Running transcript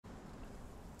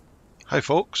Hi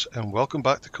folks, and welcome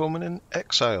back to Conan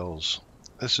Exiles.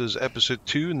 This is episode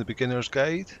 2 in the beginner's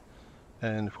guide,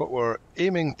 and what we're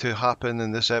aiming to happen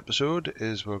in this episode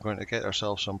is we're going to get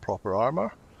ourselves some proper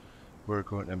armor. We're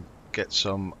going to get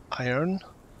some iron,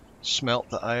 smelt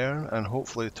the iron, and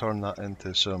hopefully turn that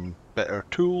into some better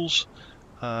tools.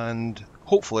 And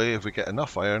hopefully, if we get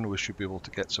enough iron, we should be able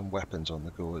to get some weapons on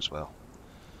the go as well.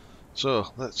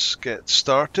 So let's get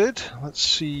started. Let's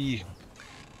see.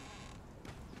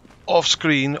 Off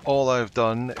screen, all I've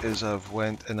done is I've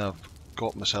went and I've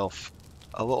got myself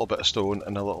a little bit of stone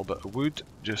and a little bit of wood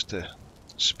just to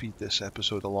speed this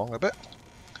episode along a bit.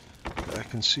 I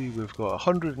can see we've got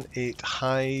 108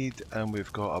 hide and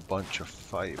we've got a bunch of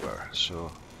fibre. So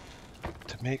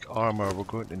to make armour we're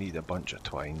going to need a bunch of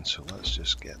twine, so let's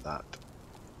just get that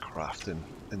crafting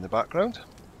in the background.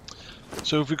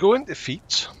 So if we go into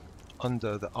feats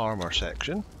under the armour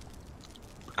section,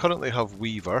 we currently have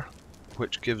weaver,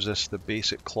 which gives us the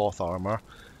basic cloth armor,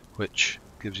 which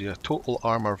gives you a total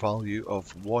armor value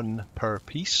of 1 per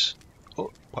piece.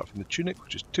 Oh, apart from the tunic,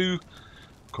 which is 2,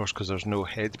 of course, because there's no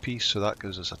headpiece, so that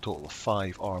gives us a total of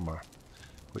 5 armor,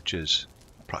 which is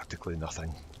practically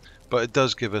nothing. But it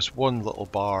does give us 1 little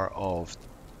bar of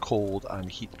cold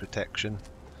and heat protection,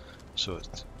 so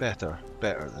it's better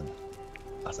than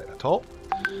nothing at all.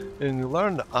 And we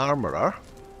learn the armorer.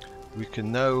 We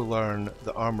can now learn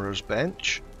the armorer's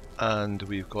bench. And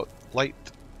we've got light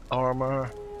armor,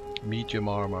 medium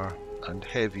armor, and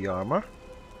heavy armor,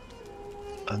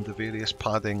 and the various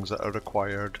paddings that are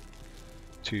required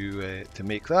to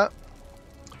make that.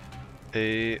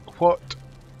 What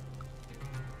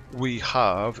we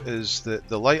have is that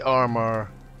the light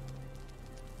armor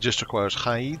just requires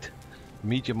hide.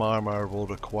 Medium armor will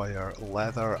require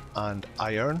leather and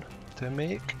iron to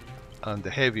make, and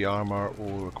the heavy armor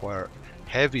will require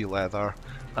heavy leather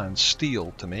and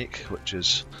steel to make, which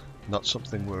is not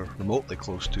something we're remotely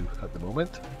close to at the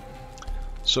moment.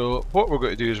 So what we're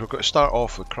going to do is we're going to start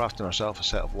off with crafting ourselves a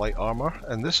set of light armor,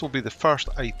 and this will be the first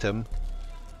item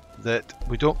that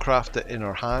we don't craft it in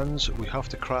our hands, we have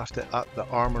to craft it at the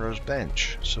armorer's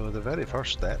bench. So the very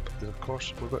first step is, of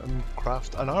course, we're going to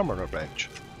craft an armorer bench.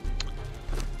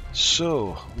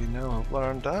 So we now have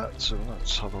learned that, so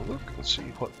let's have a look and see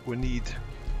what we need.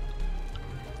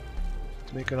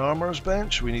 To make an armorer's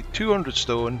bench, we need 200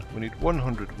 stone, we need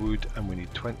 100 wood, and we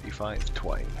need 25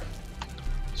 twine.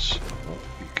 So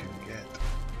we can get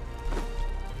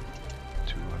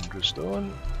 200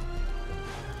 stone,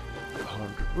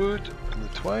 100 wood, and the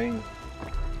twine.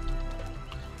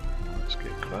 Let's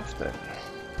get crafting.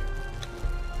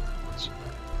 Let's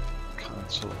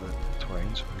cancel the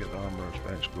twine so we can get the armorer's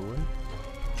bench going.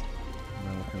 And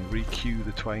then we can re-queue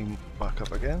the twine back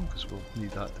up again, because we'll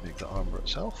need that to make the armor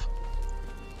itself.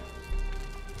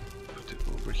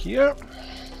 Over here.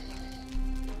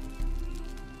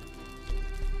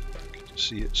 You can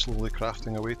see it slowly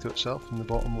crafting away to itself in the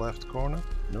bottom left corner.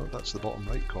 No, that's the bottom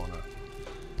right corner.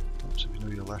 Oops, if you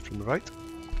know your left from the right.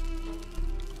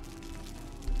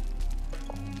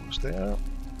 Almost there.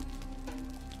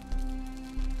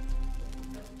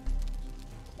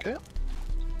 Okay.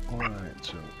 Alright,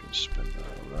 so we can spin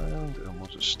that around and we'll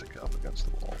just stick it up against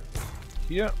the wall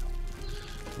here.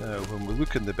 Now when we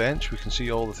look in the bench we can see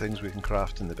all the things we can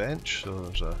craft in the bench. So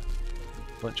there's a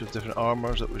bunch of different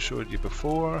armors that we showed you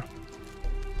before.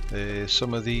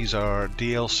 Some of these are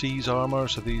DLC's armor,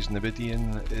 so these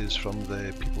Numidian is from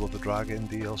the People of the Dragon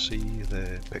DLC,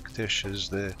 the Pictish is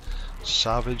the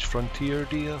Savage Frontier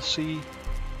DLC.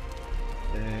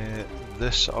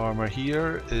 This armor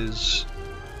here is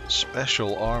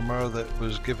special armor that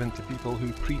was given to people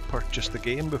who pre-purchased the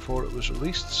game before it was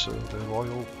released, so the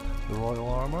royal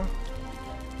armor.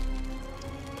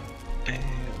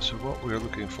 So what we're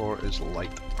looking for is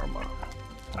light armor.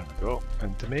 There we go.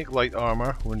 And to make light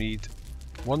armor we need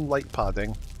 1 light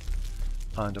padding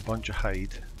and a bunch of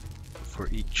hide for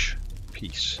each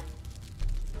piece.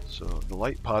 So the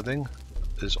light padding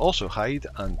is also hide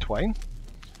and twine.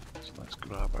 So let's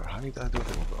grab our hide. I don't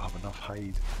think we've got to have enough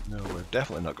hide. No, we've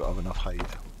definitely not got to have enough hide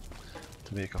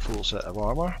to make a full set of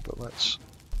armor, but let's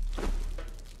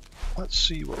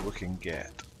see what we can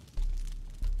get.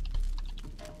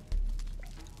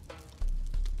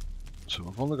 So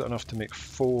we've only got enough to make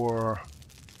 4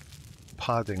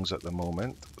 paddings at the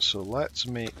moment, so let's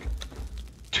make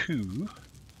 2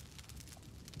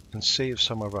 and save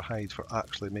some of our hide for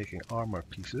actually making armor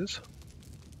pieces.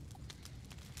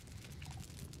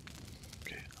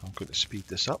 Okay, I'm going to speed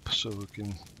this up so we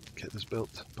can get this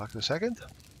built back in a second.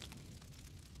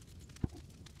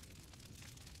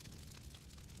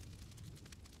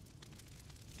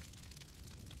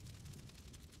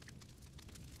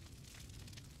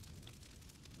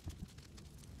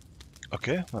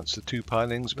 Okay, that's the 2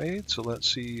 panings made, so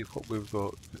let's see what we've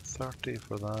got. 30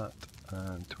 for that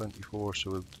and 24,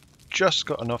 so we've just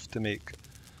got enough to make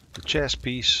the chest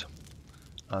piece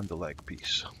and the leg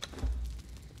piece.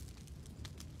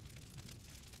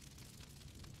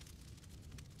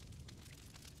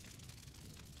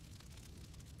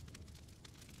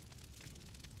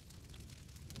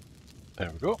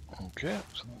 There we go. Okay,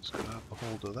 so let's grab a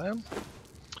hold of them.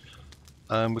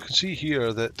 And we can see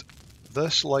here that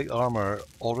this light armour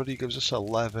already gives us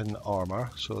 11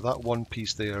 armour, so that one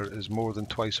piece there is more than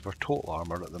twice of our total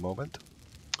armour at the moment.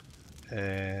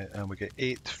 And we get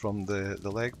 8 from the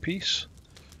leg piece.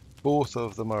 Both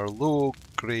of them are low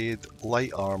grade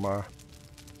light armour,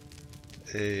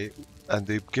 and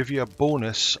they give you a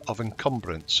bonus of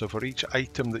encumbrance. So for each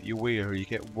item that you wear, you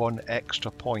get 1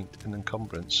 extra point in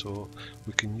encumbrance. So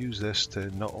we can use this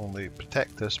to not only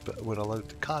protect us, but we're allowed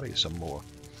to carry some more.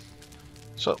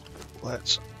 So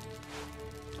let's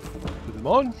put them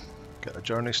on, get a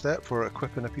journey step for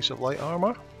equipping a piece of light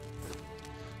armour.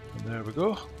 And there we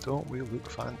go. Don't we look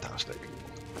fantastic?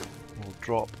 We'll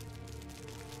drop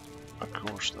our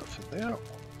core stuff in there.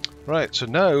 Right, so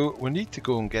now we need to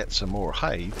go and get some more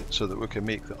hide so that we can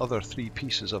make the other 3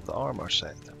 pieces of the armour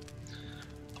set.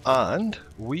 And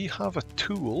we have a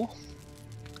tool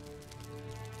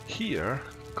here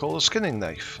called a skinning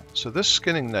knife. So this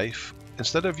skinning knife,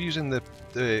 instead of using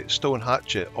the stone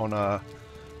hatchet on a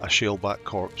shaleback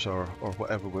corpse or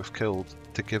whatever we've killed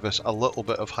to give us a little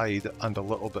bit of hide and a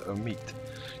little bit of meat,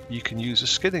 you can use a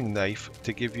skinning knife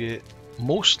to give you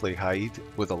mostly hide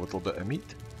with a little bit of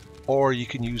meat. Or you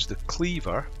can use the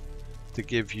cleaver to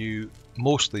give you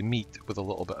mostly meat with a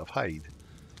little bit of hide.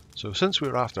 So since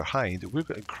we're after hide, we're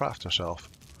going to craft ourselves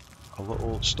a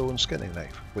little stone skinning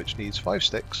knife, which needs 5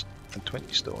 sticks and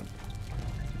 20 stone.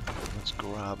 Let's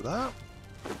grab that.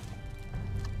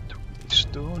 20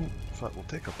 stone. In fact, we'll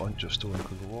take a bunch of stone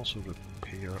because we'll also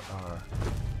repair our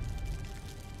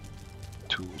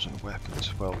tools and weapons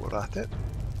while we're at it.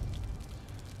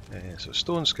 So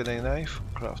stone skinning knife,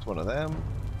 craft one of them.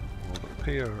 We'll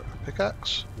repair our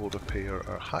pickaxe, we'll repair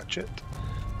our hatchet,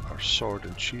 our sword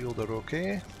and shield are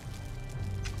okay.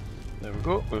 There we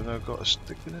go, we've now got a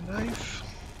stick and a knife.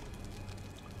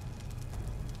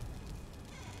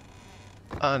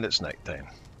 And it's night time.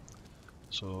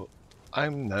 So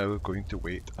I'm now going to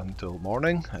wait until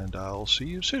morning and I'll see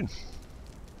you soon.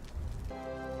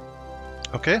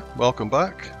 Okay, welcome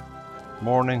back.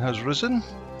 Morning has risen,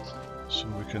 so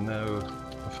we can now,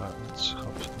 in fact, let's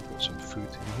have some food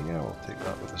in here. I'll take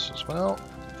that with us as well.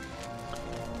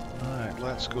 Alright,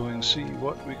 let's go and see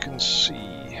what we can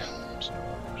see. So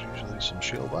there's usually some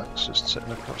shalebacks just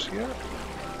sitting across here.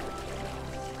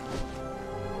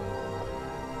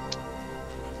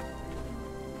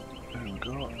 There we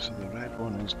go, so the red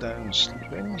one is down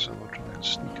sleeping, so we'll try and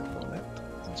sneak up on it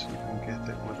and see if we can get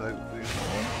it without the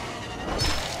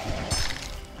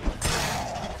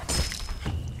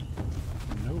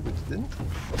No, we didn't.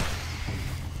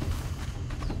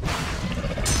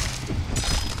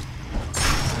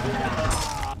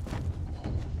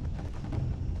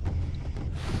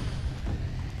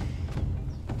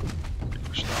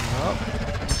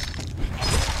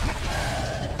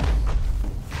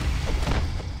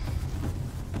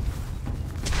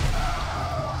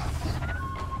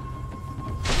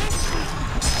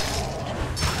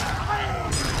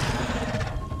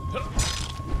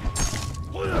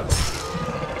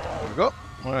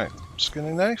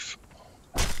 Skinning knife.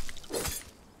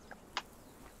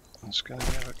 And skinning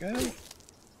knife again.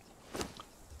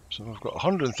 So we've got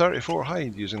 134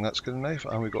 hide using that skinning knife,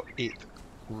 and we've got 8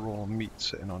 raw meat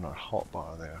sitting on our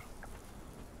hotbar there.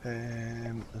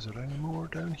 Is there any more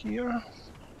down here?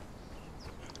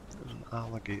 There's an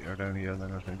alligator down here, and then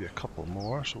there's maybe a couple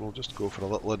more, so we'll just go for a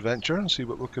little adventure and see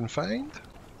what we can find.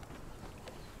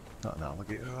 Not an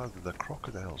alligator, rather the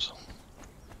crocodiles.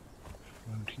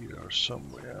 Around here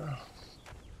somewhere.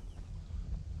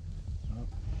 Oh,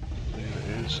 there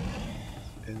it is.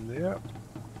 In there.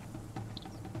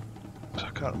 So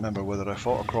I can't remember whether I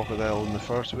fought a crocodile in the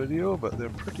first video, but they're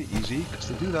pretty easy because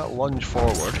they do that lunge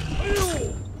forward.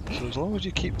 So as long as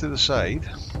you keep to the side,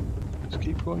 just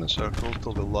keep going in circles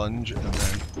till they lunge and then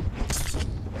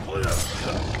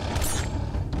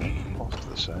off to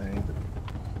the side.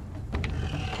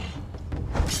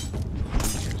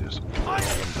 You just pull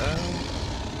them down.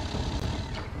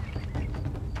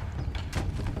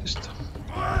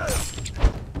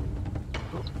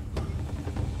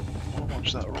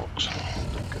 Watch that rocks.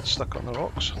 Don't get stuck on the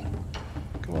rocks.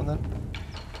 Come on then.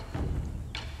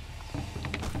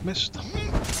 Missed. And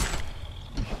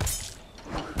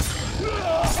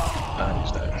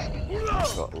he's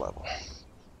down. Got level.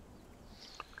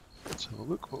 have a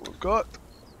look what we've got.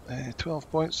 12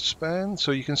 points to spend.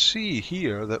 So you can see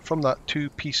here that from that 2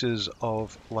 pieces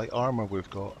of light armour we've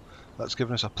got, that's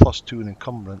given us a +2 in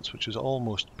encumbrance, which has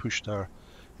almost pushed our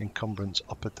encumbrance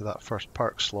up into that first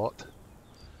perk slot.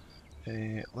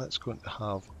 Let's go and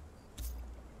have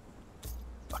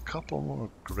a couple more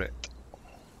grit.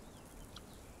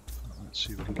 Let's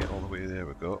see if we can get all the way there.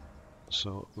 We go.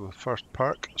 So the first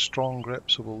perk, strong grip,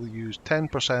 so we'll use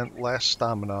 10% less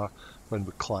stamina when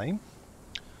we climb.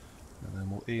 And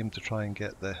then we'll aim to try and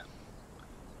get the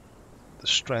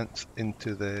strength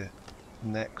into the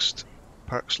next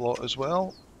perk slot as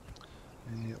well.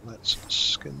 Let's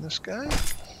skin this guy.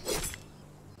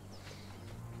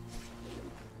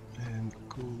 And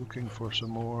go looking for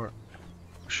some more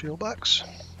shieldbacks.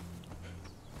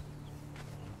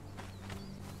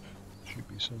 Should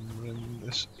be somewhere in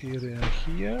this area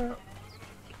here.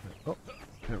 Oh,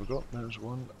 there we go, there's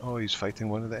one. Oh, he's fighting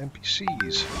one of the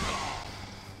NPCs.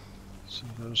 So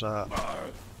there's a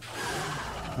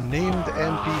named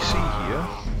NPC here.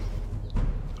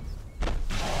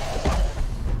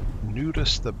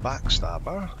 Nuris the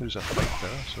Backstabber, who's a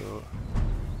fighter, so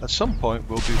at some point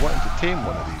we'll be wanting to tame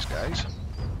one of these guys.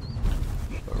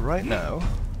 But right now,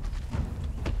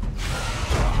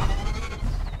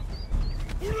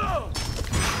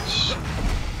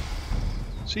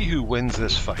 see who wins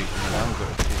this fight, and I'm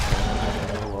going to take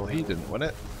him. Oh, well, he didn't win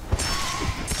it,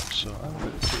 so I'm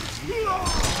going to take you.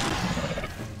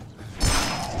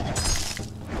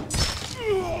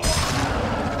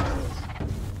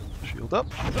 Shield up.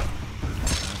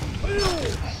 There we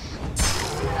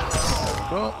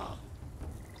go.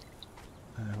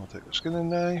 And we'll take the skinning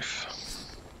knife.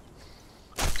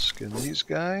 Skin these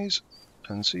guys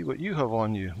and see what you have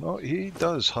on you. Oh, he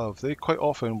does have. They quite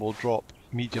often will drop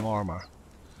medium armor,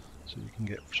 so you can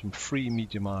get some free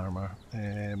medium armor.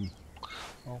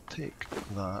 I'll take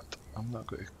that. I'm not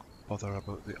going to bother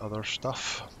about the other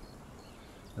stuff.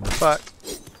 And in fact,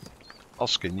 I'll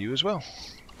skin you as well.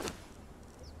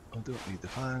 We don't need the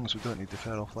fangs, we don't need the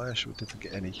feral flesh, we didn't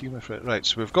get any human for it. Right,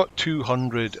 so we've got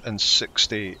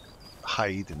 260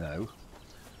 hide now.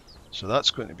 So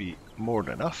that's going to be more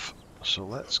than enough. So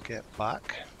let's get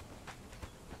back.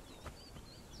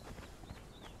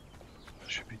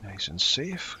 Should be nice and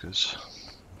safe because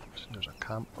there's a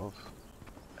camp of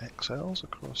Exiles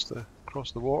across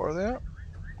the water there.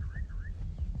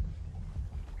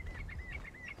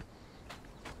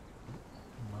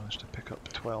 Managed to pick up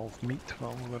 12 meat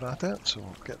while we were at it, so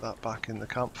we'll get that back in the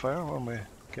campfire when we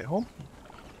get home.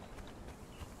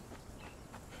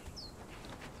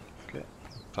 Okay,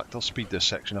 in fact I'll speed this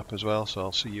section up as well, so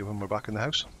I'll see you when we're back in the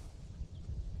house.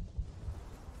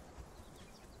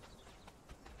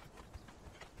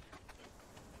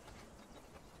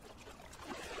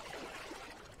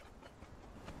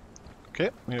 Okay,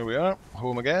 here we are,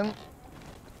 home again.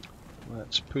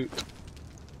 Let's put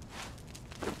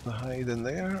the hide in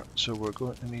there, so we're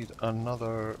going to need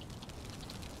another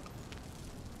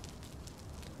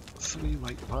 3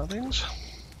 light paddings,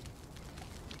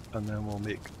 and then we'll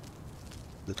make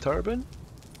the turban,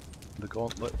 the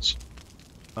gauntlets,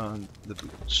 and the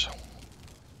boots.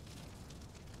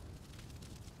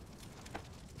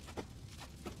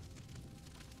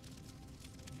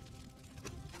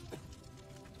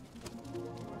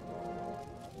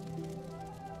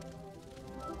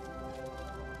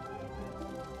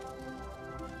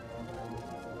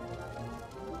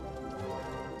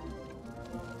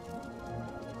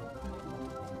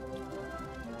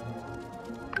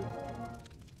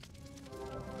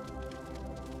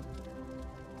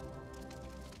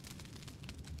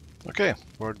 Okay,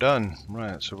 we're done.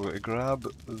 Right, so we're going to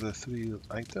grab the 3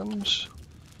 items,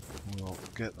 we'll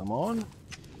get them on,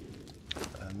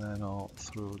 and then I'll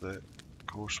throw the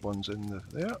coarse ones in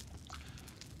there.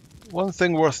 One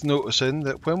thing worth noticing,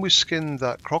 that when we skinned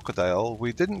that crocodile,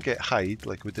 we didn't get hide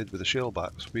like we did with the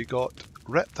shellbacks, we got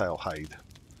reptile hide.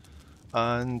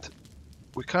 And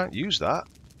we can't use that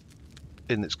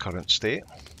in its current state.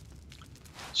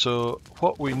 So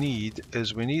what we need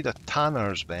is we need a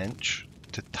tanner's bench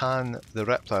to tan the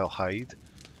reptile hide,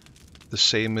 the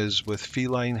same as with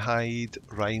feline hide,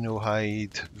 rhino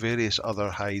hide, various other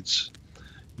hides.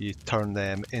 You turn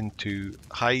them into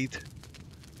hide,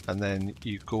 and then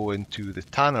you go into the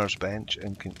tanner's bench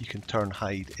and you can turn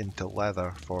hide into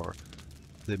leather for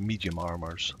the medium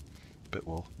armors, but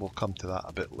we'll come to that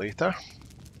a bit later.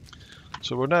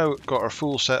 So we're now got our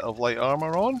full set of light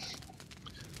armor on,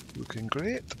 looking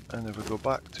great. And if we go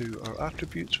back to our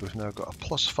attributes, we've now got a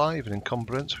 +5 in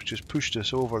encumbrance, which has pushed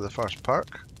us over the first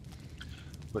perk.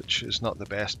 which is not the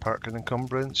best perk in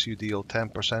encumbrance. You deal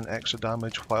 10% extra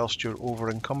damage whilst you're over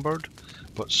encumbered,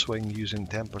 but swing using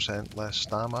 10% less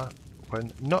stamina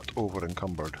when not over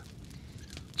encumbered.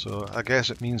 So I guess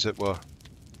it means that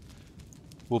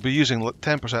we'll be using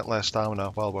 10% less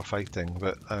stamina while we're fighting,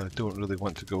 but I don't really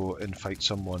want to go and fight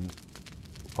someone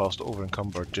whilst over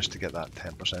encumbered just to get that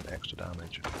 10% extra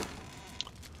damage.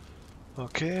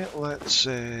 Okay, let's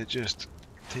just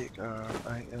take our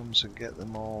items and get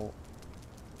them all.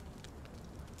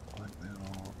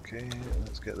 Okay,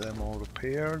 let's get them all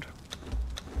repaired.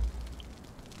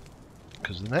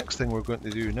 Because the next thing we're going to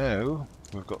do now,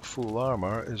 we've got full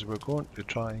armour, is we're going to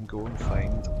try and go and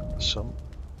find some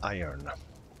iron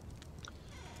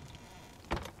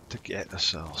to get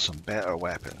us some better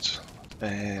weapons.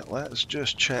 Let's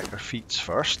just check our feats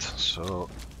first. So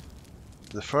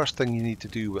the first thing you need to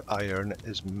do with iron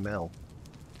is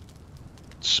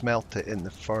smelt it in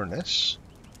the furnace.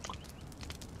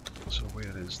 So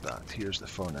where is that? Here's the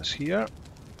furnace here.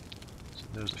 So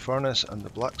there's the furnace and the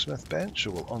blacksmith bench,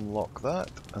 so we'll unlock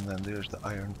that. And then there's the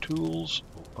iron tools,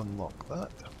 we'll unlock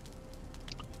that.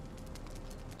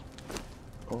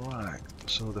 Alright,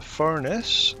 so the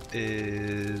furnace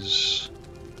is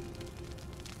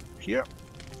here.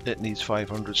 It needs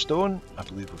 500 stone, I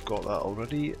believe we've got that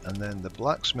already. And then the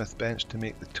blacksmith bench to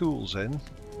make the tools in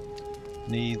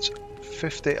needs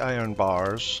 50 iron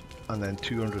bars and then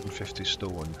 250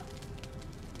 stone.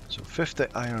 So 50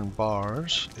 iron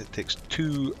bars, it takes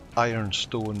 2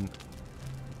 ironstone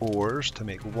ores to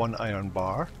make 1 iron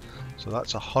bar. So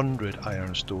that's 100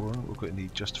 ironstone we're going to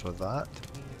need just for that.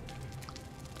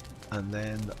 And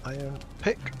then the iron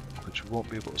pick, which we won't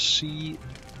be able to see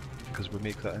because we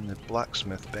make that in the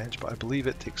blacksmith bench, but I believe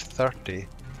it takes 30.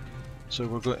 So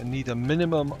we're going to need a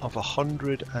minimum of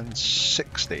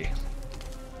 160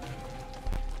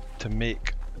 to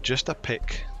make just a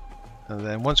pick. And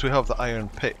then once we have the iron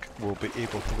pick, we'll be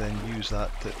able to then use that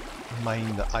to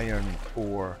mine the iron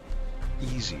ore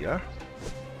easier.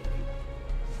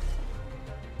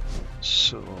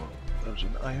 So there's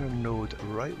an iron node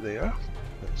right there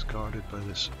that's guarded by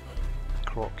this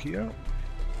croc here.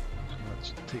 So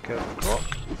let's take out the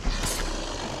croc.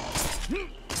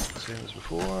 Same as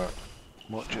before.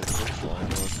 Watch it go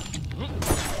flying on.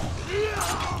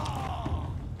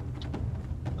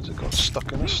 Has it got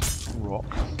stuck in this rock?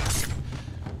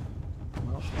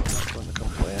 Well, I'm not going to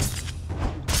complain.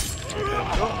 There we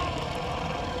go.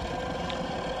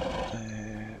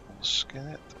 We'll skin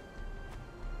it.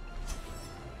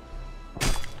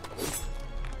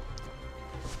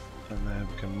 And then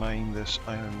we can mine this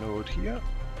iron node here.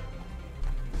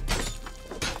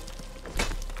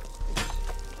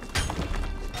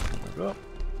 There we go.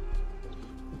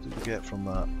 What did we get from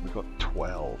that? We got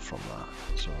 12 from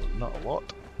that, so not a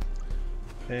lot.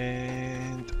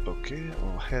 And okay,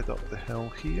 we'll head up the hill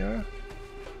here.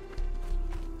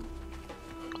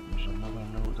 There's another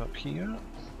node up here.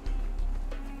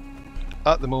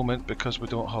 At the moment, because we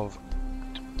don't have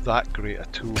that great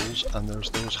of tools, and there's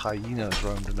those hyenas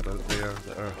rounding about there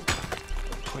that are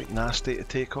quite nasty to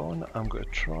take on, I'm going to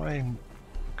try and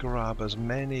grab as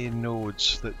many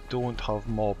nodes that don't have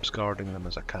mobs guarding them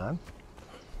as I can.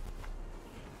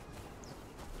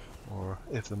 Or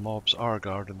if the mobs are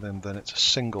guarding them, then it's a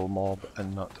single mob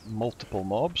and not multiple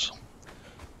mobs.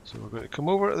 So we're going to come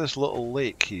over to this little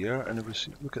lake here, and if we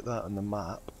see, look at that on the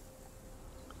map,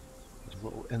 there's a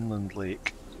little inland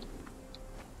lake,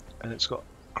 and it's got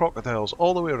crocodiles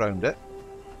all the way around it,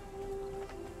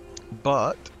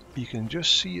 but you can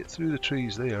just see it through the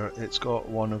trees there. It's got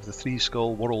one of the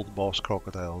 3-skull world boss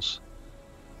crocodiles.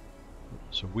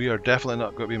 So we are definitely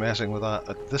not going to be messing with that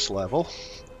at this level.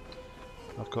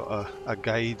 I've got a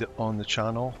guide on the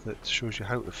channel that shows you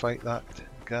how to fight that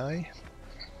guy,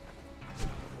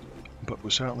 but we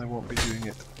certainly won't be doing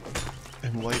it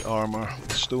in light armour,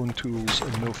 stone tools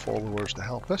and no followers to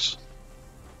help us.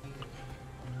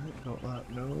 Right, got that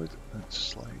node. Let's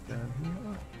slide down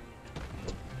here,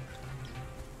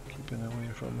 keeping away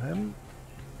from him.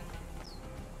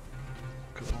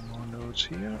 Couple more nodes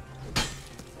here.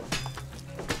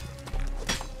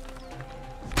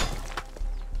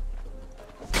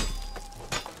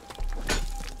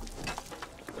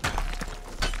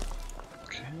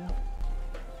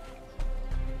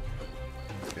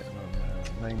 Getting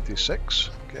on 96,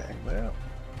 getting there.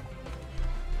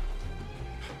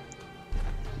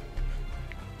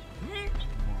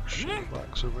 Some more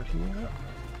shellbacks over here.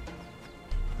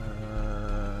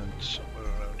 And somewhere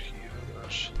around here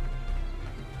there's...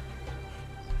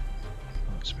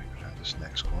 Let's make it around this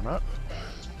next corner.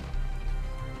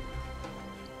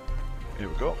 Here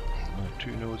we go.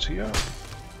 2 nodes here.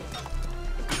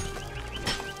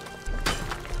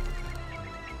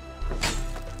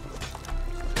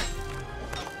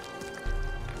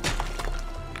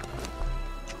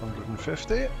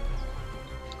 150.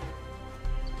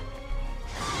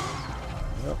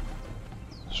 Yep.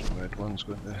 This red one's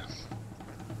going to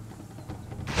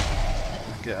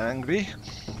get angry.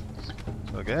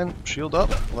 So again, shield up,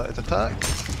 let it attack,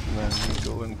 and then we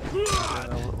go and get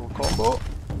a little combo.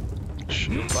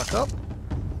 Shield back up.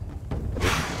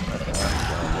 And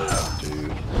down to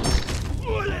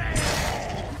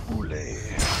Ooley.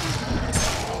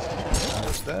 And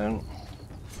it's down.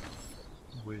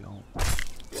 We'll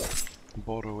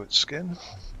borrow its skin.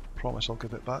 Promise I'll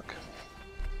give it back.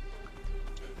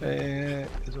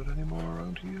 Is there any more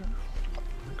around here?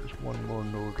 I think there's one more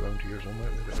node around here somewhere.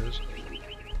 There it is.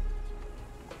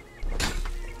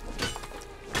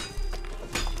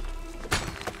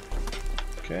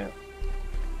 Okay.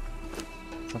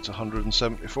 That's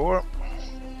 174.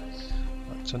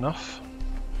 That's enough.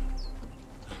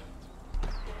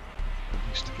 At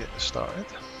least to get this started.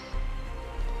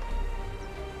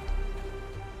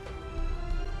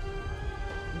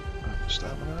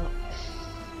 Stamina.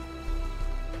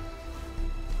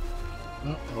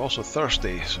 Oh, we're also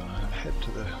thirsty, so I'll head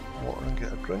to the water and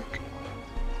get a drink.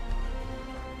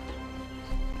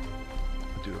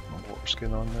 I do have my water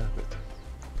skin on there, but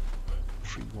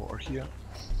free water here.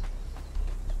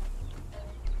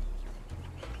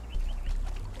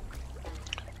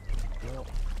 Well,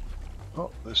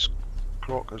 oh, this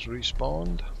croc has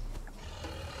respawned.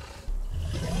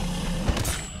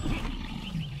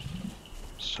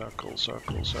 Circle,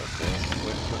 circle, circle.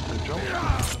 Wait for it to jump,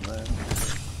 and then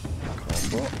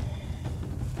combo.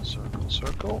 Circle,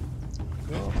 circle.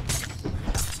 Go.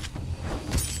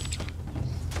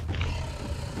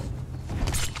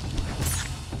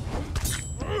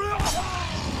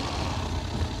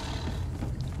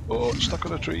 Oh, it's stuck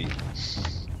on a tree.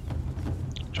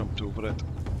 Jumped over it.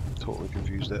 Totally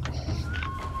confused it.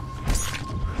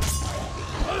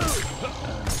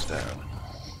 And it's down.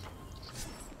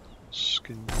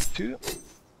 Skin 2.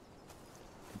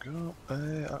 Go.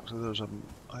 Actually, there's a.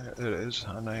 There it is,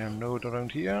 an iron node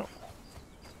around here.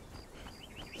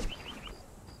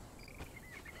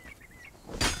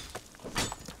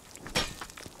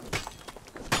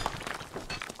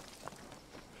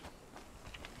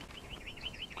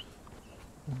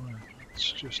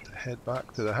 Let's just head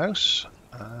back to the house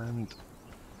and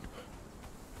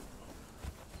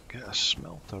get a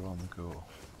smelter on the go.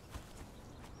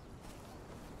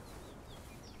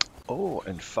 Oh,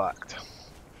 in fact,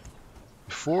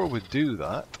 before we do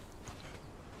that,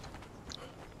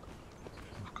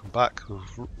 we've come back,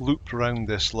 we've looped around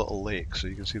this little lake, so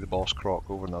you can see the boss croc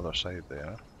over on the other side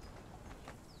there.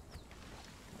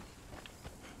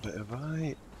 But if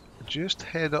I just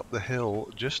head up the hill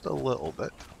just a little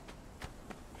bit,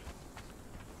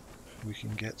 we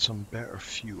can get some better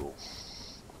fuel.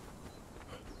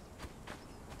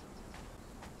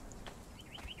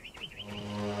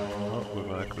 Oh, we've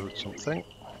aggroed something.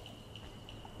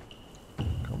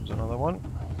 Comes another one.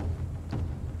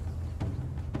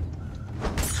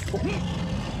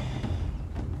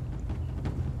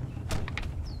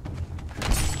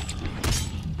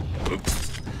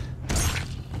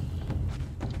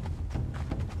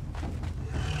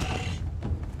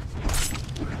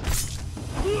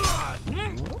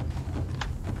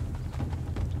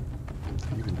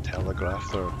 Even telegraph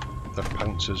their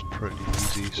pounces pretty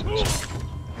easy, so it's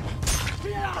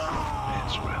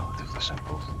relatively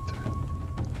simple to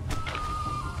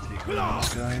take on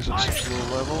these guys at such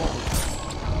low level.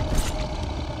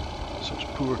 Such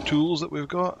poor tools that we've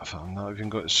got. If I'm not even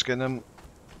going to skin them,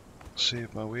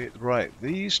 save my weight. Right,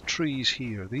 these trees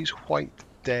here, these white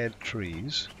dead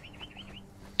trees,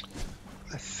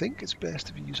 I think it's best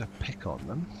if you use a pick on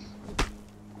them.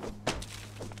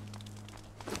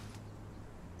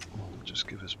 It'll just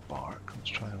give us bark. Let's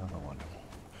try another one.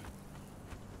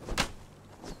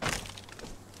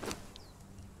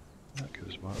 That gives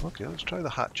us bark. Okay, let's try the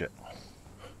hatchet.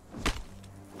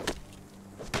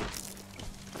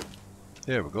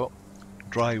 There we go.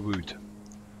 Dry wood.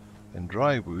 And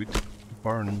dry wood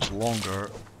burns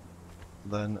longer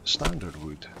than standard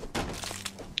wood.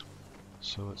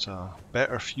 So it's a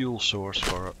better fuel source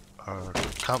for our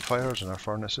campfires and our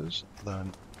furnaces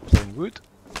than plain wood.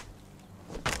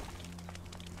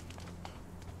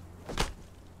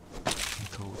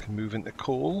 Until we can move into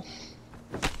coal,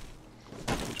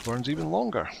 which burns even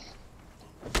longer.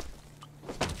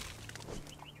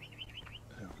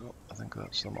 There we go. I think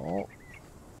that's them all.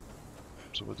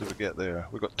 So what did we get there?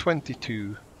 We got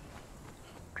 22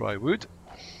 dry wood.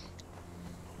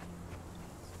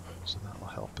 So that will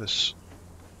help us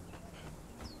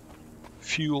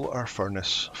fuel our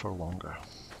furnace for longer.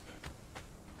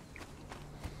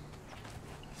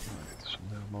 Right, so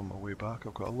now I'm on my way back.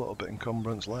 I've got a little bit of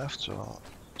encumbrance left, so I'll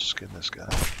skin this guy.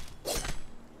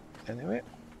 Anyway.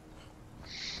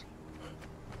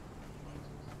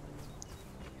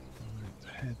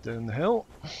 Head down the hill.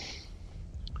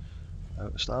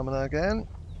 Out of stamina again.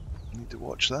 Need to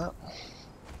watch that.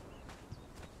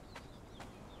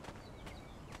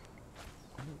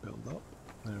 Build up.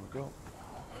 There we go.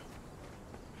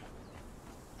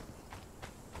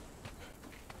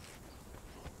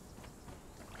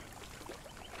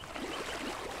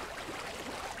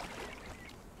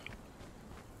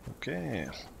 Okay,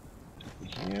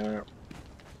 here.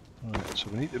 Right,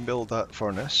 so we need to build that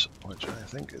furnace, which I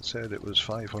think it said it was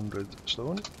 500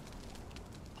 stone.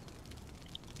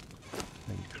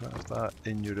 And you craft that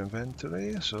in your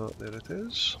inventory, so there it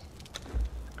is.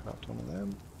 Craft one of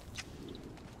them.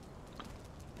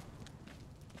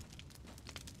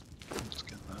 Let's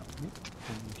get that meat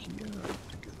in here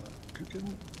and get that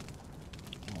cooking.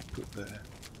 We'll put the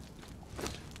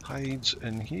hides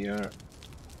in here.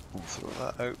 We'll throw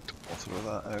that out, we'll throw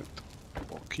that out.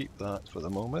 We'll keep that for the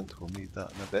moment, we'll need that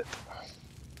in a bit.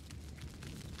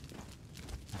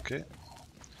 Okay,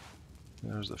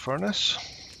 there's the furnace.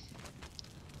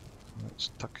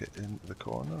 Let's tuck it into the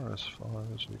corner as far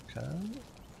as we can.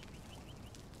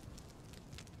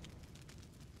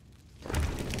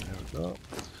 There we go.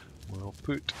 We'll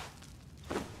put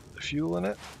the fuel in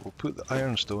it, we'll put the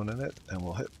ironstone in it, and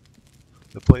we'll hit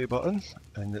the play button,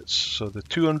 and it's so the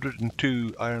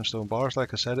 202 ironstone bars,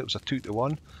 like I said, it was a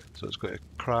 2-to-1, so it's got to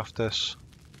craft this.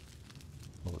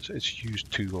 Well, it's used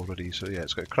 2 already, so yeah,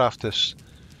 it's got to craft this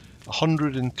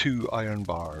 102 iron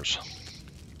bars.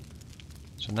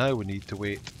 So now we need to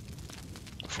wait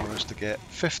for us to get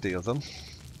 50 of them,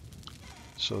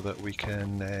 so that we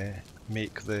can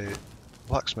make the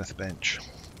blacksmith bench.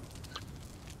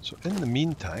 So in the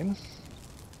meantime,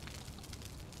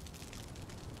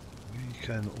 we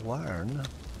can learn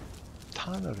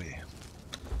tannery,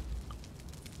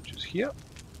 which is here,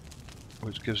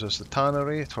 which gives us the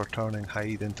tannery for turning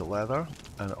hide into leather,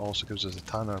 and it also gives us a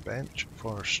tanner bench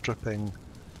for stripping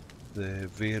the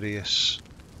various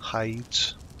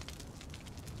hides,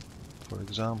 for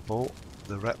example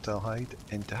the reptile hide,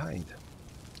 into hide.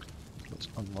 Let's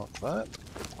unlock that.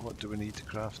 What do we need to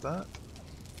craft that?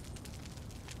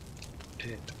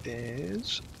 It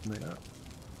is there.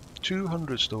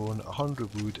 200 stone,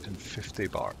 100 wood and 50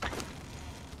 bark.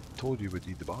 Told you we'd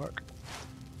need the bark.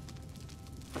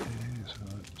 Okay, so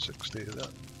 60 of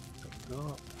that. There we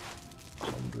go.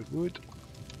 100 wood.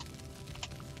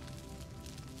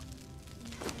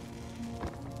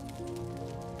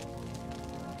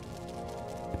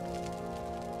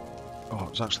 Oh, it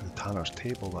was actually the tanner's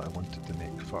table that I wanted to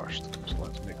make first. So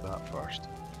let's make that first.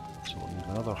 So we'll need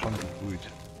another 100 wood.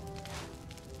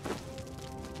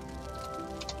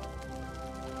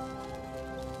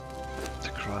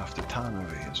 Craft the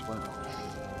tannery as well,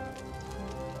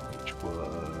 which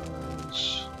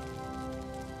was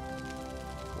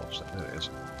lost it. There it is.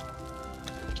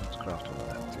 Let's craft one of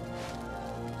them too.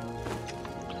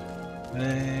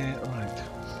 Right,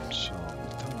 so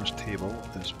the tanner's table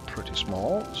is pretty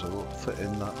small, so we'll fit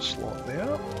in that slot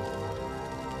there.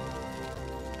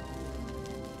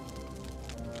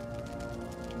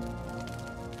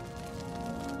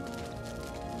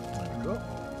 There we go.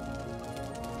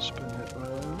 Spin it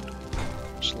round,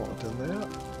 slot it in there.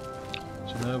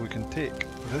 So now we can take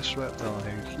this reptile out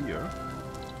here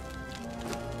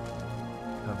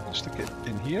and we can stick it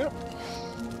in here,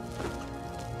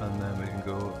 and then we can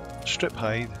go strip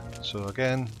hide. So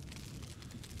again,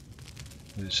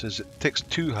 it says it takes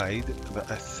 2 hide,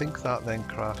 but I think that then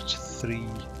crafts 3.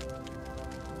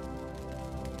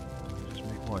 Just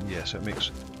make 1. Yes, it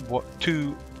makes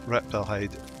 2 reptile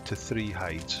hide to 3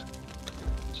 hides.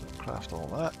 Craft all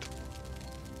that.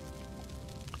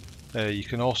 You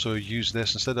can also use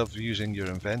this, instead of using your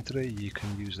inventory, you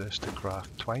can use this to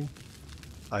craft twine,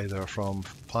 either from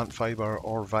plant fibre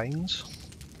or vines.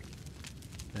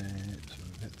 So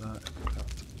hit that,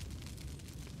 craft.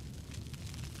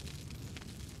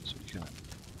 So you can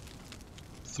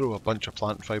throw a bunch of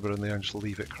plant fibre in there and just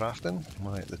leave it crafting.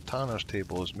 Right, the tanner's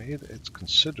table is made, it's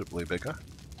considerably bigger.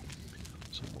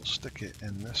 So we'll stick it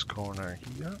in this corner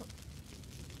here.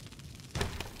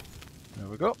 There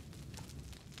we go.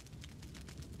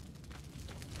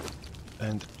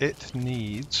 And it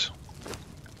needs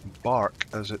bark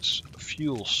as its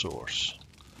fuel source.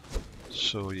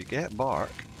 So you get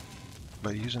bark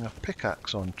by using a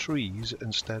pickaxe on trees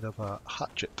instead of a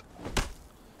hatchet.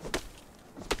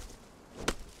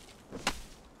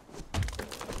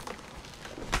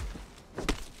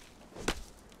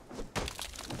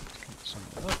 Get some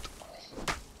of that.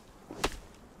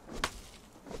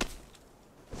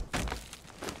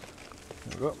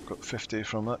 we go, got 50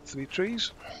 from that 3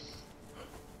 trees.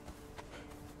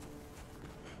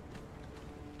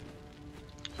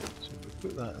 So we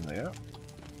put that in there.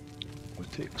 We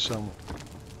take some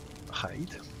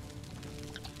hide.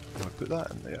 And we put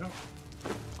that in there.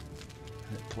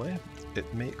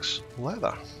 It makes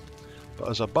leather. But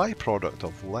as a byproduct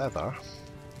of leather,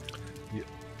 you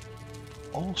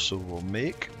also will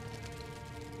make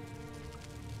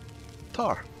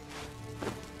tar.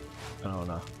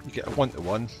 You get a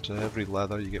 1-to-1, so every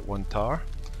leather you get 1 tar.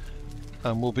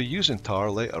 And we'll be using tar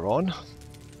later on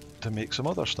to make some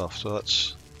other stuff, so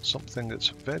that's something that's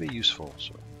very useful.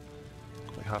 So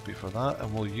quite happy for that,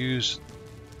 and we'll use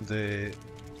the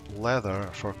leather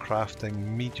for crafting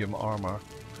medium armor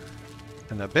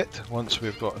in a bit once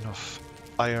we've got enough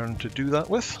iron to do that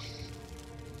with.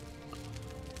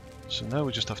 So now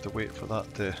we just have to wait for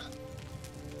that to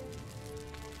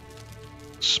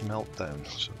smelt down.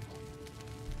 So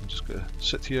I'm just going to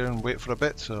sit here and wait for a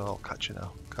bit, so I'll catch you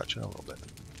now. Catch you in a little bit.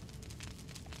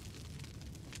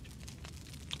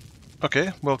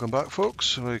 Okay, welcome back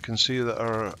folks. We can see that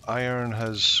our iron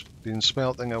has been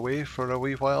smelting away for a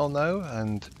wee while now,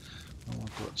 and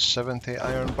we've got 70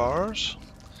 iron bars.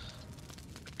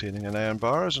 Obtaining an iron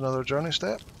bar is another journey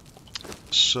step.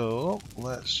 So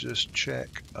let's just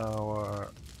check our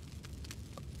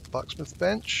blacksmith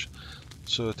bench.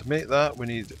 So to make that we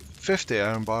need 50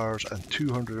 iron bars and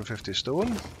 250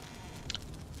 stone.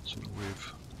 So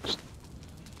we've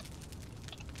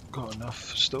got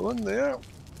enough stone there.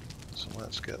 So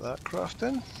let's get that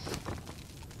crafting.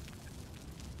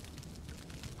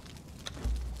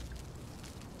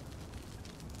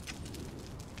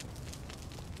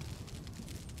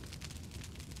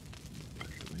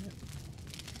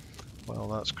 While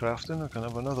that's crafting, we can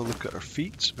have another look at our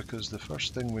feats, because the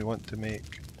first thing we want to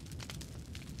make...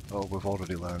 Oh, we've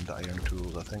already learned iron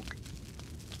tools, I think.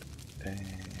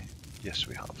 Yes,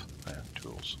 we have iron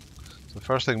tools. So the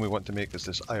first thing we want to make is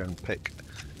this iron pick,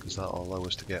 because that will allow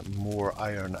us to get more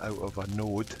iron out of a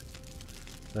node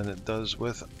than it does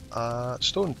with a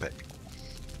stone pick.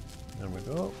 There we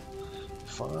go.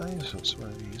 5, so it's one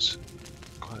of these,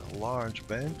 quite a large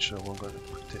bench, so we're going to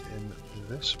put it in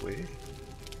this way.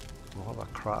 We'll have a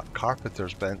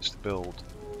carpenter's bench to build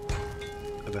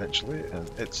eventually, and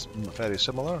it's very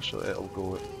similar, so it'll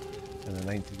go in a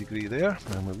 90-degree there.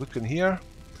 And we look in here,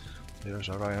 there's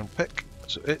our iron pick.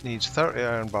 So it needs 30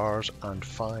 iron bars and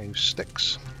 5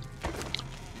 sticks.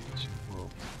 So we'll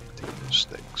take those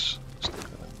sticks, stick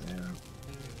them in there.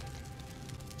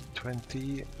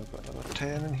 20, I've got another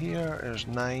 10 in here, there's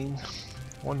 9,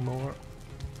 one more.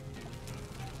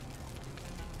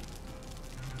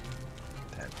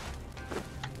 10.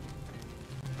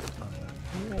 And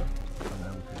here, and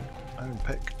then we can iron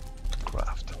pick,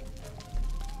 craft.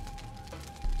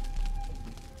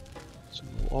 So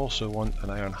we'll also want an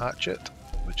iron hatchet,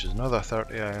 which is another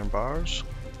 30 iron bars.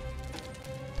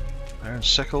 Iron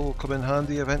sickle will come in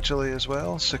handy eventually as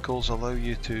well. Sickles allow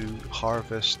you to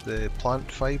harvest the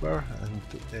plant fibre, and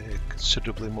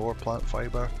considerably more plant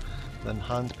fibre than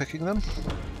hand picking them.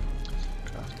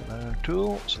 Craft an iron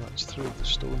tool, so let's throw the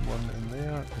stone one in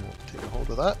there, and we'll take a hold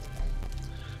of that.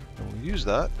 And we'll use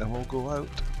that, and we'll go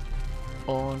out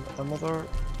on another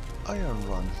iron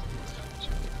run. So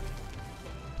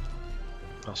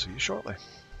I'll see you shortly.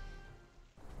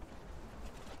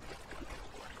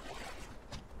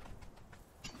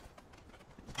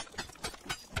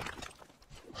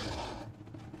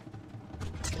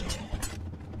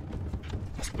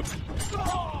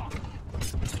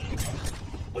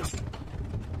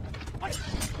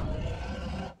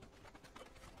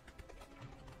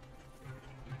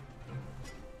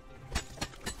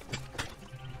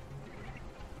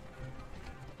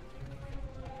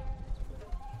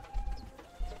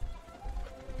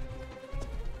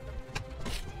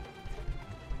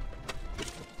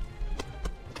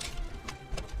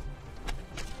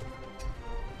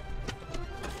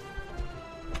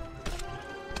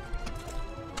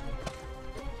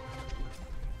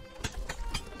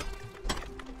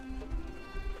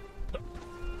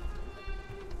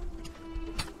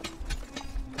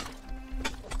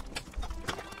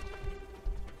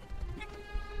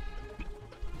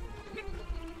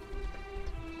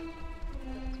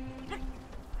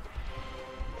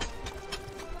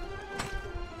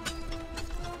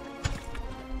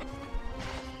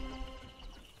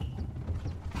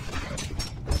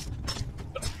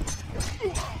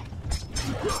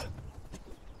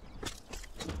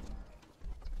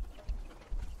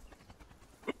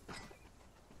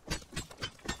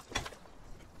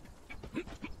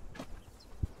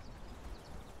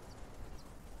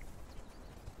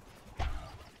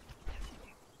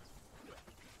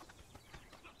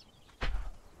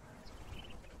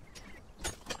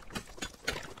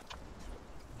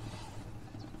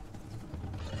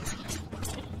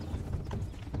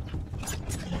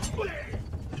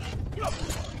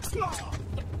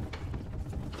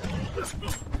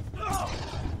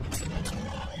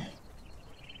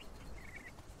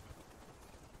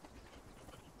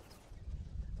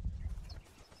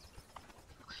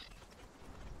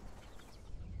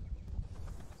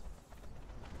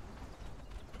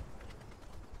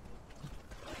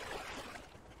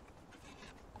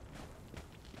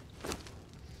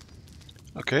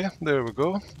 Okay, there we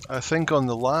go. I think on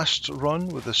the last run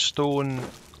with the stone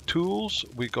tools,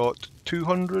 we got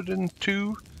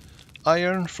 202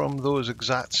 iron from those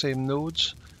exact same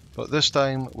nodes. But this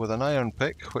time with an iron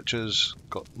pick, which has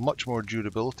got much more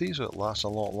durability, so it lasts a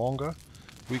lot longer,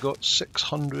 we got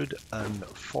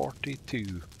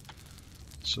 642.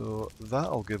 So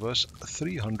that'll give us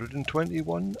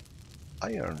 321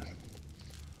 iron.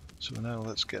 So now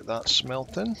let's get that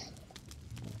smelting.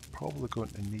 Probably going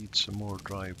to need some more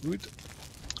dry wood.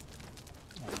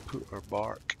 We'll put our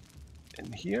bark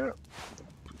in here.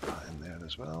 Put that in there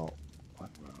as well. We're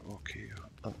okay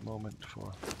at the moment for.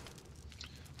 We'll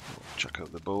chuck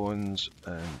out the bones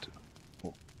and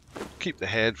we'll keep the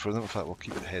head for them. In fact, we'll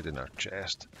keep the head in our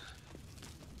chest.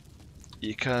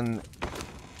 You can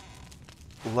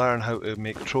learn how to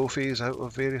make trophies out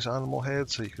of various animal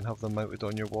heads, so you can have them mounted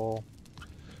on your wall.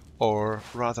 Or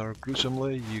rather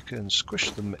gruesomely, you can squish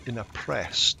them in a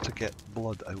press to get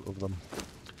blood out of them.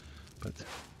 But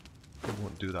we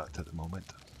won't do that at the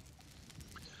moment.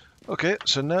 Okay,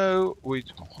 so now we...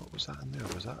 What was that in there?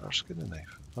 Was that our skinning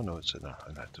knife? Oh no, it's in our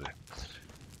tray.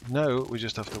 Now we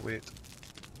just have to wait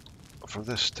for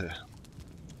this to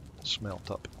smelt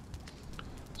up.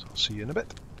 So I'll see you in a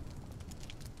bit.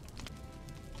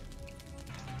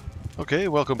 Okay,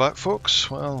 welcome back folks.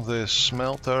 Well, the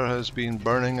smelter has been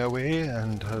burning away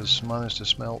and has managed to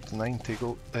smelt 90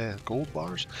 gold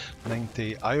bars,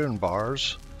 90 iron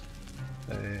bars.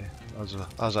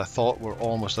 As I thought, we're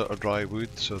almost out of dry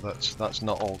wood, so that's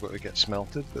not all going to get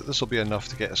smelted, but this will be enough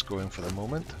to get us going for the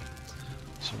moment.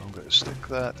 So I'm going to stick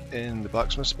that in the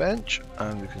blacksmith's bench,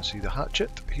 and we can see the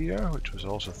hatchet here, which was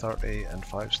also 30 and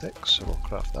 5 sticks, so we'll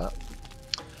craft that.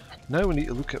 Now we need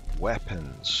to look at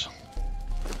weapons.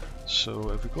 So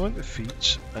if we go into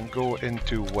feats and go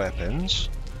into weapons,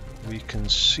 we can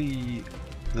see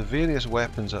the various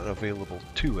weapons that are available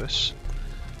to us.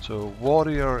 So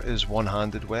warrior is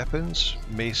one-handed weapons,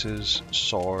 maces,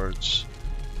 swords,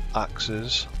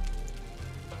 axes.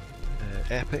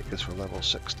 Epic is for level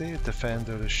 60,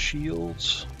 defender is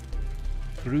shields.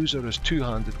 Bruiser is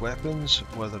two-handed weapons,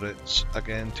 whether it's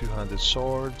again two-handed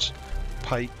swords,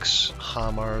 pikes,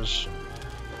 hammers,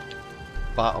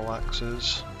 battle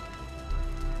axes.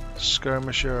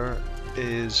 Skirmisher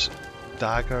is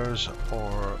daggers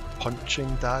or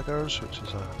punching daggers, which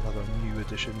is another new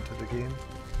addition to the game.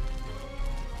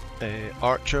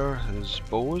 Archer is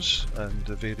bows and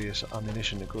the various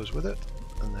ammunition that goes with it,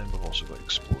 and then we've also got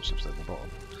explosives down the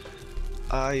bottom.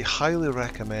 I highly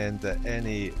recommend that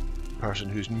any person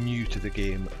who's new to the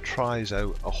game tries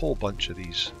out a whole bunch of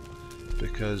these,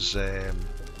 because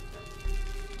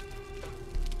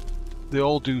they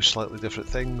all do slightly different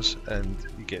things and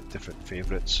you get different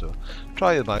favourites, so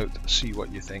try them out, see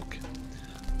what you think.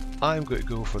 I'm going to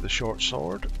go for the short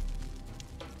sword.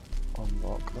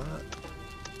 Unlock that.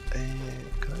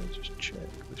 Can I just check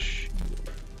the shield?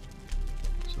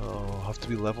 So I'll have to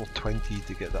be level 20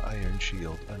 to get the iron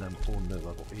shield, and I'm only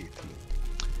level 18.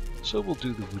 So we'll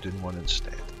do the wooden one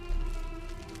instead.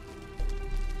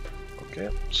 Okay,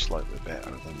 slightly better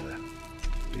than the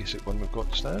basic one we've got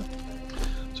just now.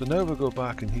 So now we'll go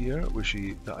back in here, we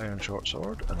see the iron short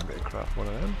sword, and I'm going to craft one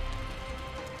of them.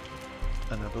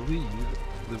 And I believe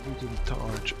the wooden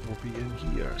targe will be in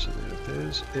here, so there it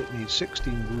is. It needs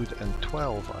 16 wood and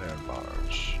 12 iron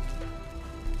bars.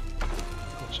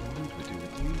 Got some wood, we do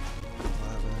indeed.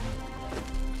 11.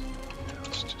 Yeah,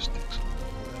 let's just take some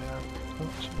out of there. Oh,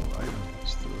 some more iron,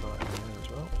 let's throw that in there as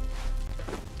well.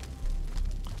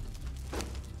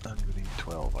 And we need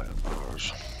 12 iron bars.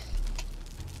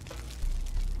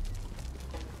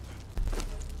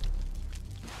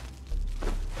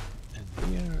 In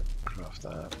here, craft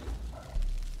that.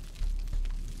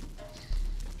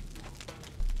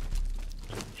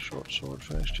 Short sword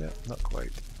finished yet? Not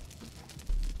quite.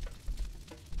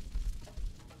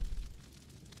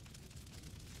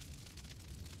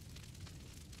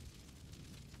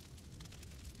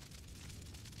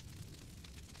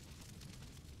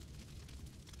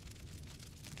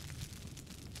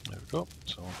 There we go.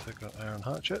 So I'll take our iron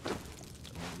hatchet, and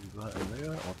we'll leave that in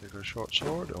there. I'll take our short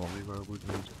sword, and we'll leave our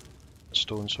wooden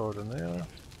stone sword in there.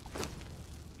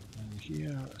 And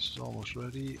here, this is almost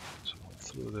ready. So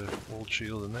throw the old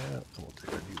shield in there, and we'll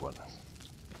take a new one.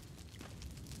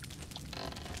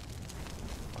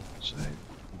 Side,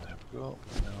 and the we go.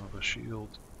 Now I have a shield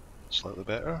slightly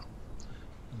better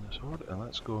than the sword, and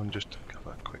let's go and just give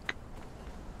a quick.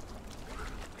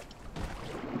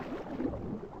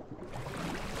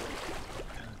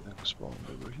 Anything spawned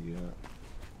over here?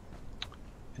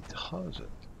 It has it.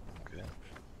 Okay.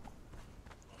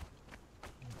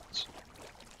 Let's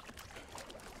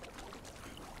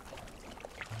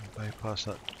try and bypass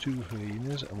that 2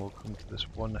 hyenas, and we'll come to this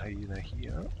 1 hyena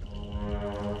here.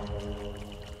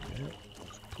 Okay,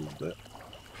 we've pulled it.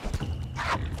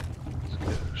 Let's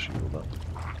get our shield up.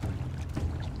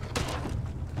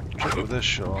 The trick with this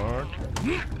shard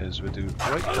is we do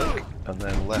right click and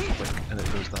then left click, and it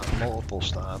does that multiple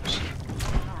stabs.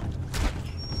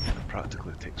 It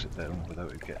practically takes it down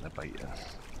without it getting a bite in.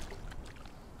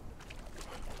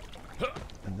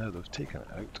 And now they've taken it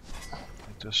out,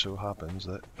 it just so happens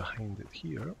that behind it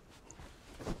here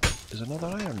is another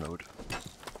iron node.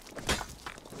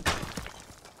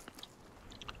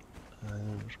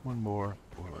 And there's one more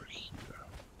over here.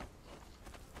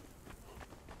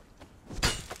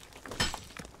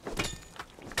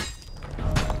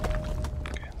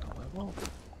 Okay, not that one.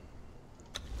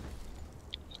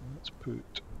 So let's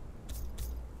put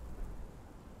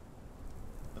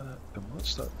that, and let's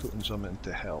start putting some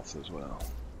into health as well.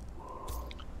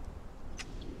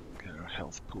 Get our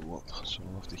health pool up, so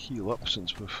we'll have to heal up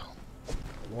since we've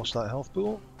lost that health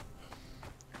pool.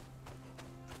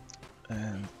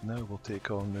 And now we'll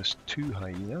take on this 2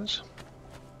 hyenas.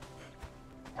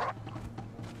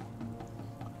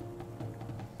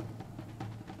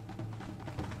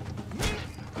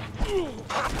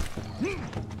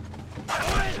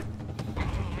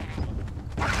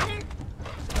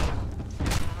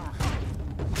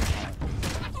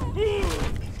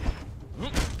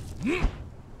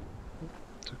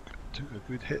 Took a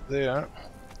good hit there,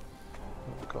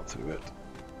 but we got through it.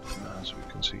 As we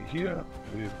can see here,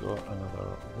 we've got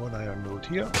another 1 iron node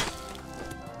here.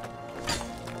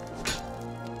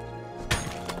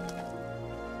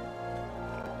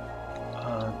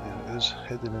 And there it is,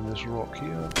 hidden in this rock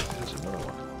here, is another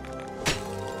one.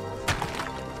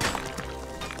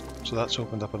 So that's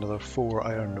opened up another 4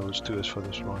 iron nodes to us for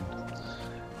this run.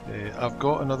 I've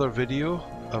got another video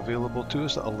available to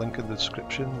us that I'll link in the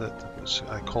description that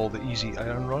I call the Easy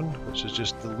Iron Run, which is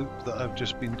just the loop that I've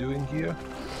just been doing here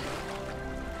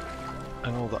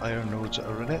and all the iron nodes that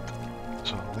are in it,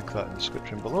 so I'll link that in the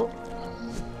description below.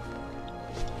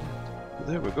 But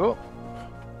there we go.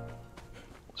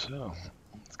 So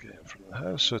let's get in front of the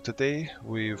house. So today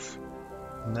we've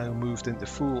now moved into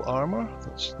full armour.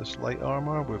 That's this light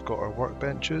armour. We've got our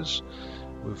workbenches.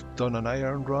 We've done an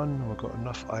iron run. We've got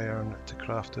enough iron to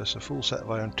craft us a full set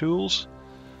of iron tools,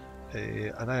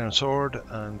 an iron sword,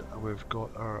 and we've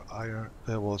got our iron.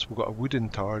 We've got a wooden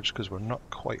targe because we're not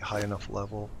quite high enough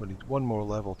level. We need 1 more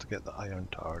level to get the iron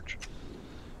targe,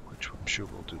 which I'm sure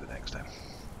we'll do the next time.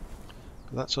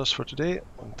 But that's us for today.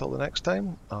 Until the next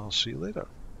time, I'll see you later.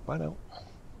 Bye now.